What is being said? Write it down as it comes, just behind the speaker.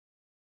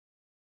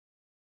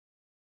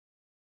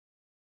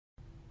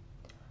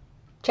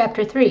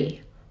Chapter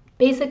 3,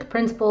 Basic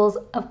Principles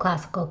of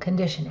Classical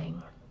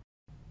Conditioning.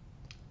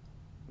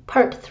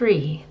 Part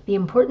 3, The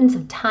Importance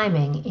of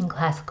Timing in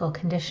Classical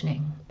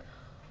Conditioning.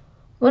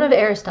 One of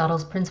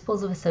Aristotle's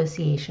principles of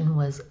association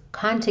was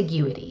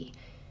contiguity.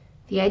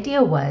 The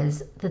idea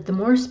was that the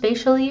more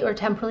spatially or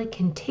temporally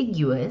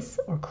contiguous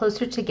or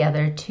closer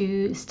together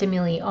two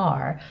stimuli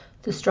are,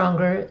 the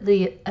stronger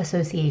the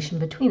association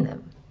between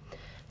them.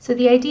 So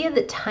the idea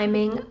that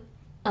timing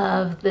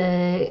of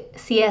the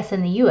CS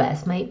and the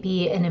US might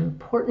be an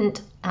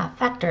important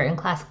factor in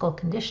classical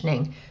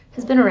conditioning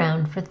has been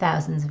around for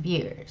thousands of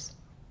years.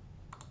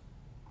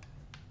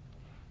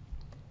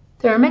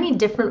 There are many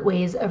different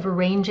ways of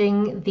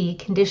arranging the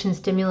conditioned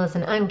stimulus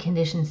and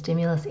unconditioned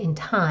stimulus in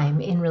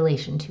time in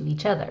relation to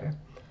each other.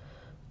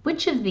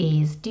 Which of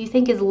these do you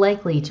think is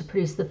likely to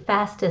produce the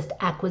fastest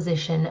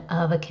acquisition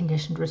of a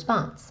conditioned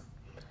response?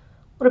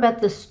 What about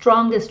the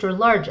strongest or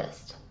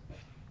largest?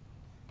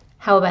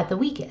 How about the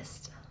weakest?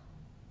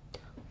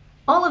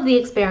 All of the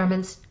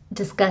experiments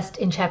discussed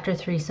in Chapter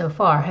 3 so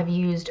far have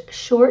used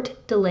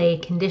short delay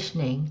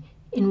conditioning,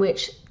 in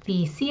which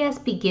the CS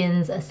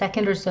begins a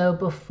second or so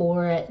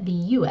before the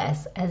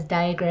US, as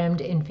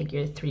diagrammed in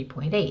Figure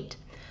 3.8.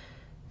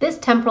 This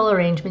temporal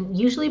arrangement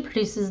usually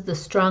produces the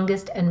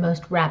strongest and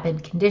most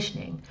rapid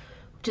conditioning,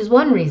 which is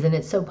one reason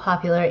it's so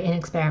popular in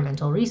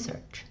experimental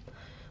research.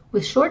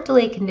 With short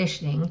delay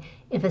conditioning,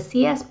 if a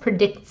CS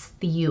predicts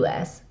the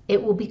US,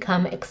 it will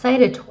become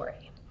excitatory.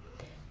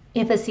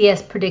 If a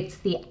CS predicts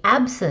the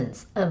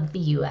absence of the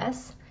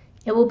US,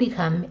 it will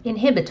become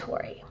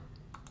inhibitory.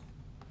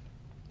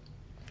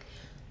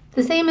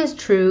 The same is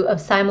true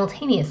of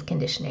simultaneous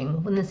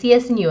conditioning, when the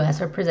CS and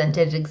US are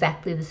presented at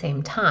exactly the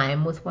same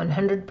time with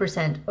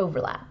 100%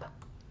 overlap.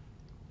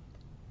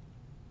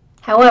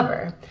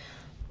 However,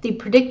 the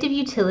predictive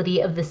utility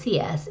of the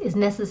CS is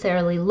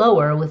necessarily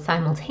lower with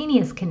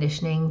simultaneous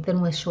conditioning than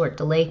with short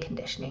delay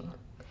conditioning.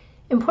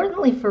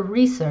 Importantly for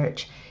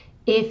research,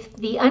 if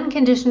the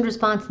unconditioned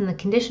response and the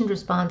conditioned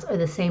response are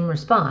the same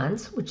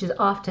response, which is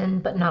often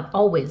but not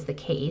always the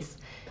case,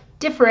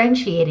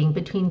 differentiating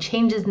between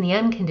changes in the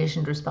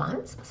unconditioned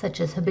response, such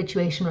as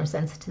habituation or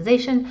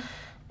sensitization,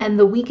 and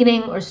the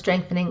weakening or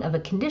strengthening of a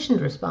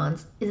conditioned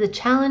response is a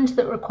challenge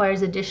that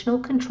requires additional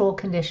control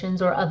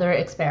conditions or other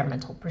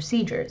experimental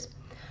procedures.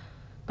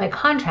 By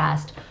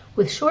contrast,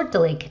 with short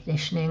delay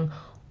conditioning,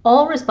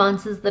 all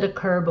responses that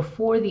occur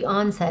before the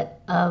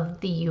onset of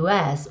the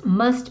US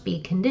must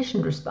be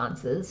conditioned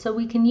responses, so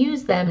we can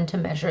use them to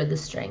measure the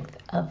strength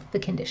of the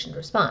conditioned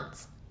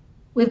response.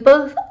 With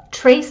both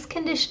trace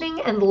conditioning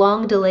and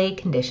long delay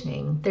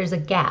conditioning, there's a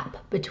gap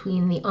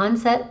between the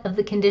onset of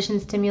the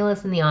conditioned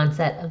stimulus and the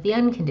onset of the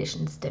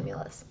unconditioned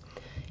stimulus.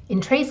 In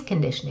trace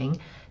conditioning,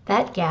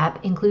 that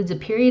gap includes a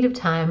period of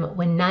time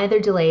when neither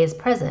delay is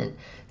present,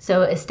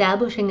 so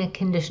establishing a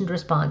conditioned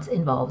response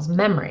involves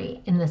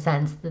memory, in the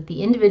sense that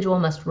the individual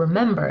must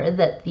remember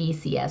that the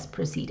CS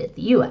preceded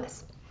the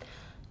US.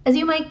 As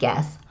you might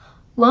guess,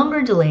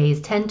 longer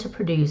delays tend to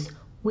produce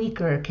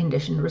weaker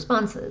conditioned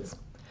responses.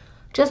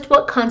 Just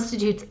what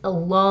constitutes a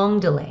long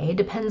delay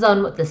depends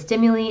on what the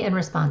stimuli and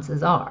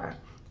responses are.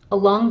 A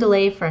long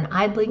delay for an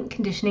idling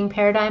conditioning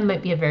paradigm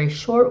might be a very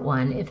short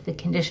one if the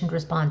conditioned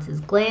response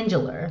is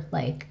glandular,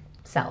 like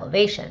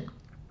salivation.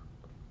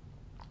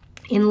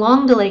 In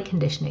long delay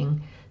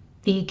conditioning,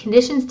 the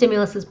conditioned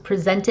stimulus is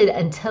presented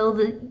until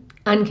the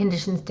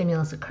unconditioned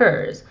stimulus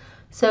occurs,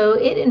 so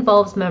it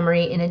involves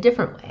memory in a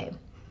different way.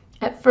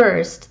 At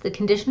first, the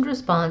conditioned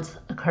response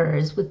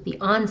occurs with the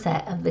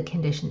onset of the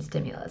conditioned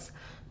stimulus,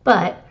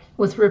 but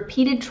with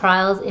repeated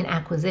trials in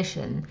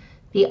acquisition,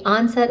 the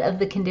onset of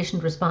the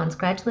conditioned response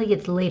gradually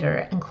gets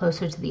later and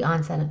closer to the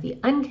onset of the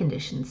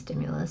unconditioned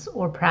stimulus,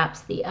 or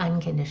perhaps the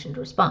unconditioned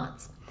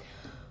response.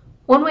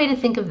 One way to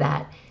think of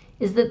that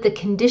is that the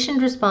conditioned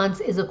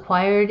response is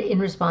acquired in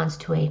response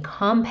to a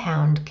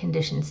compound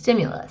conditioned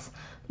stimulus,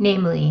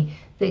 namely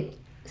the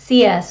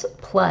CS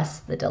plus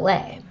the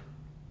delay.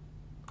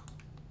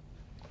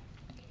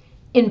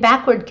 In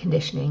backward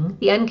conditioning,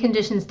 the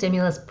unconditioned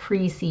stimulus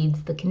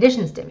precedes the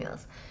conditioned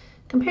stimulus.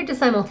 Compared to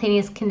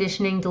simultaneous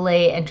conditioning,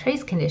 delay, and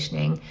trace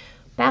conditioning,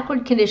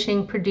 backward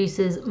conditioning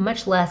produces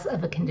much less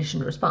of a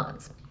conditioned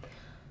response.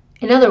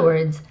 In other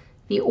words,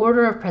 the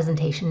order of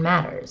presentation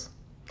matters.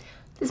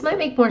 This might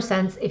make more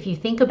sense if you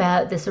think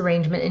about this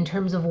arrangement in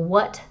terms of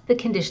what the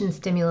conditioned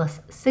stimulus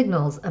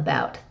signals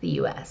about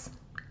the US.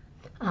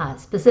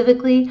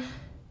 Specifically,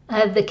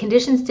 the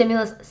conditioned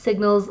stimulus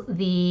signals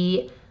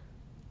the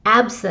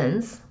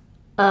absence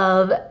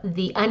of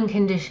the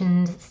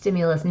unconditioned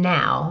stimulus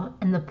now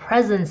and the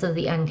presence of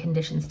the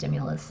unconditioned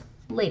stimulus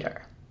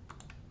later.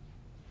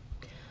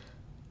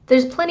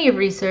 There's plenty of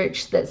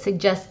research that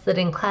suggests that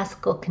in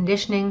classical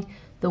conditioning,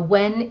 the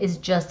when is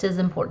just as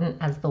important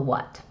as the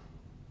what.